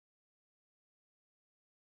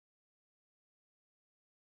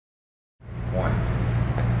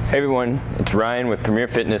Hey everyone, it's Ryan with Premier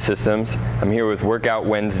Fitness Systems. I'm here with Workout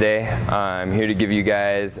Wednesday. I'm here to give you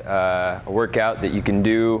guys a workout that you can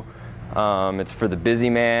do. It's for the busy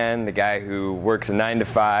man, the guy who works a 9 to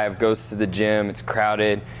 5, goes to the gym, it's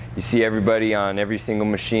crowded. You see everybody on every single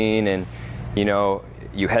machine and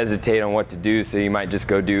you hesitate on what to do, so you might just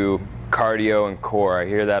go do cardio and core. I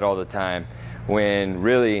hear that all the time. When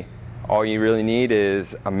really, all you really need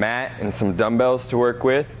is a mat and some dumbbells to work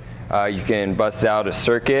with. You can bust out a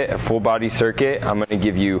circuit, a full body circuit. I'm gonna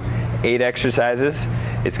give you 8 exercises.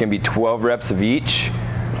 It's gonna be 12 reps of each.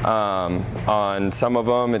 On some of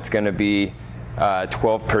them, it's gonna be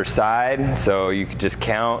 12 per side, so you can just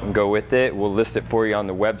count and go with it. We'll list it for you on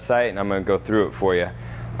the website, and I'm gonna go through it for you.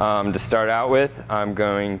 To start out with, I'm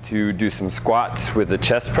going to do some squats with a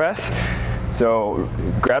chest press. So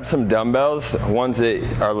grab some dumbbells, ones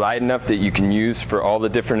that are light enough that you can use for all the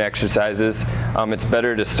different exercises. It's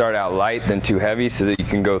better to start out light than too heavy so that you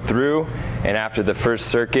can go through, and after the first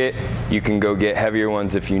circuit, you can go get heavier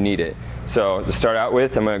ones if you need it. So to start out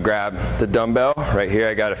with, I'm gonna grab the dumbbell. Right here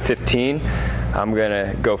I got a 15. I'm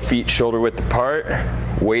gonna go feet shoulder width apart,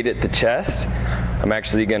 weight at the chest. I'm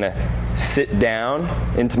actually gonna sit down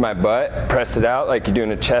into my butt, press it out like you're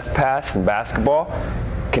doing a chest pass in basketball.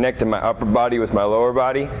 Connecting my upper body with my lower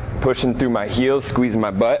body, pushing through my heels, squeezing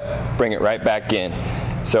my butt, bring it right back in.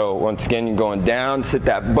 So once again, you're going down, sit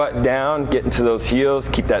that butt down, get into those heels,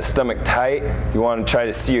 keep that stomach tight. You want to try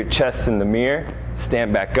to see your chest in the mirror,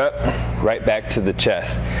 stand back up, right back to the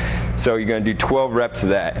chest. So you're going to do 12 reps of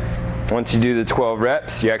that. Once you do the 12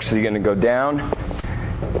 reps, you're actually going to go down,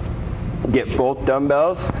 get both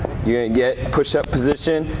dumbbells. You're going to get push-up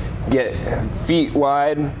position, get feet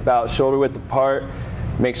wide, about shoulder width apart.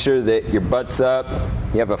 Make sure that your butt's up,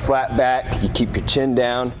 you have a flat back, you keep your chin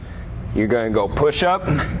down. You're gonna go push up,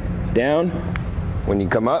 down. When you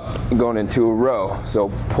come up, you're going into a row. So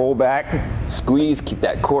pull back, squeeze, keep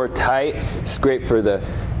that core tight. It's great for the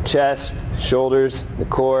chest, shoulders, the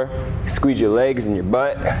core. Squeeze your legs and your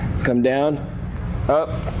butt. Come down, up,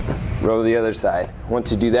 row to the other side.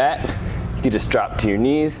 Once you do that, you can just drop to your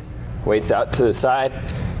knees, weights out to the side.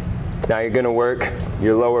 Now you're gonna work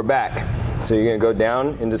your lower back. So you're gonna go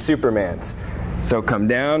down into Supermans. So come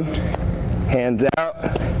down, hands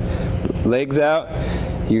out, legs out.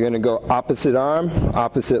 You're gonna go opposite arm,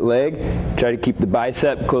 opposite leg. Try to keep the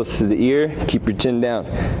bicep close to the ear, keep your chin down.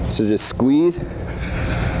 So just squeeze,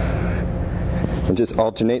 and just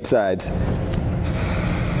alternate sides.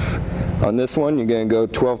 On this one, you're gonna go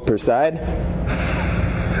 12 per side.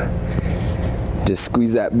 Just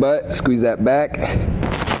squeeze that butt, squeeze that back.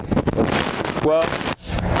 12.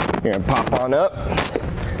 You're gonna pop on up,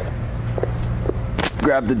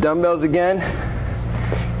 grab the dumbbells again.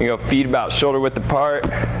 You go feet about shoulder width apart,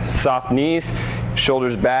 soft knees,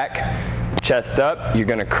 shoulders back, chest up. You're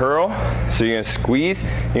gonna curl, so you're gonna squeeze.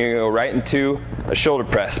 You're gonna go right into a shoulder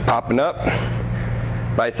press, popping up,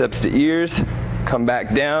 biceps to ears, come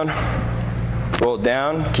back down, roll it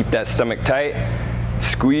down, keep that stomach tight,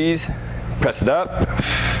 squeeze, press it up,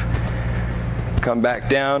 come back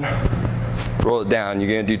down, roll it down. You're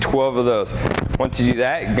gonna do 12 of those. Once you do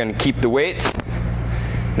that, you're gonna keep the weights.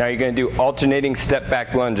 Now you're gonna do alternating step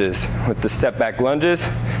back lunges. With the step back lunges,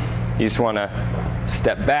 you just wanna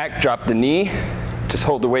step back, drop the knee, just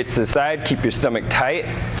hold the weights to the side, keep your stomach tight,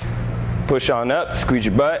 push on up, squeeze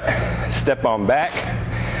your butt, step on back,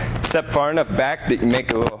 step far enough back that you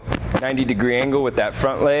make a little 90-degree angle with that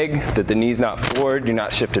front leg, that the knee's not forward, you're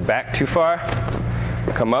not shifted back too far.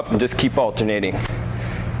 Come up and just keep alternating.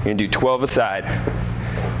 You're gonna do 12 a side.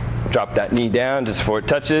 Drop that knee down just before it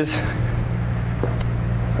touches.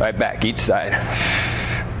 Right back each side.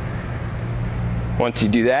 Once you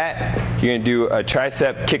do that, you're gonna do a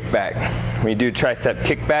tricep kickback. When you do a tricep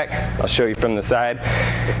kickback, I'll show you from the side.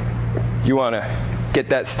 You wanna get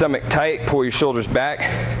that stomach tight, pull your shoulders back.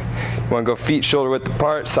 You wanna go feet shoulder width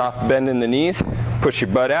apart, soft bend in the knees, push your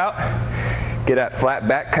butt out, get that flat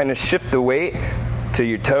back, kind of shift the weight to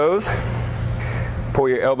your toes. Pull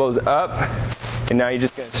your elbows up, and now you're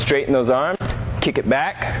just gonna straighten those arms, kick it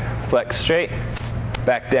back, flex straight,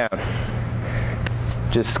 back down.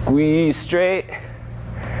 Just squeeze straight,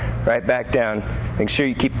 right back down. Make sure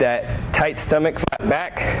you keep that tight stomach, flat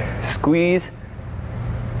back, squeeze,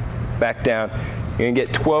 back down. You're gonna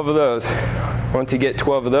get 12 of those. Once you get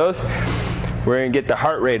 12 of those, we're gonna get the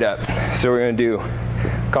heart rate up. So we're gonna do,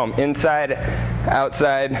 call them inside,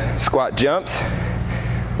 outside squat jumps.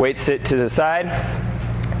 Weight sit to the side.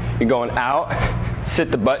 You're going out,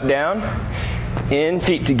 sit the butt down, in,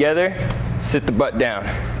 feet together, sit the butt down.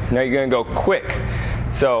 Now you're gonna go quick.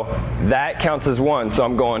 So that counts as one. So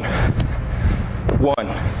I'm going 1,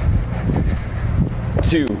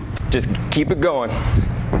 2, just keep it going.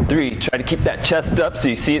 3, try to keep that chest up so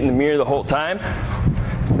you see it in the mirror the whole time.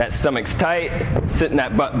 That stomach's tight, sitting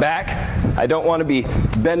that butt back. I don't want to be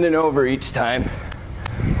bending over each time.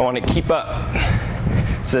 I want to keep up.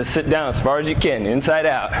 So sit down as far as you can, inside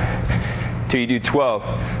out, till you do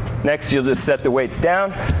 12. Next, you'll just set the weights down.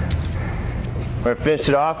 We're going to finish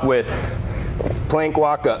it off with plank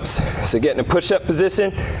walk-ups. So get in a push-up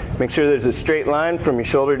position. Make sure there's a straight line from your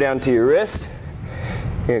shoulder down to your wrist.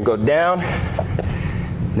 You're going to go down,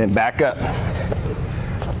 and then back up.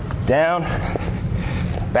 Down,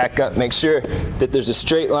 back up. Make sure that there's a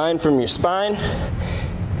straight line from your spine.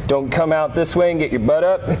 Don't come out this way and get your butt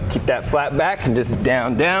up. Keep that flat back and just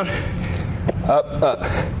down, down, up, up.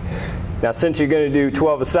 Now since you're gonna do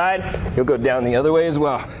 12 a side, you'll go down the other way as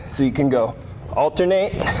well. So you can go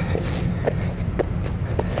alternate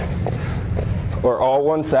or all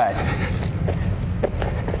one side.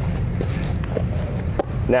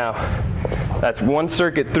 Now, that's one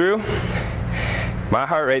circuit through. My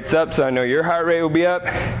heart rate's up, so I know your heart rate will be up.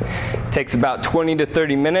 Takes about 20 to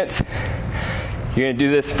 30 minutes. You're gonna do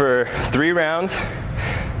this for 3 rounds.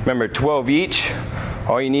 Remember, 12 each.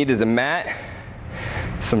 All you need is a mat,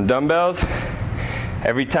 some dumbbells.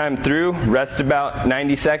 Every time through, rest about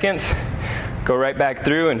 90 seconds. Go right back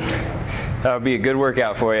through, and that'll be a good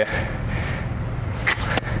workout for you.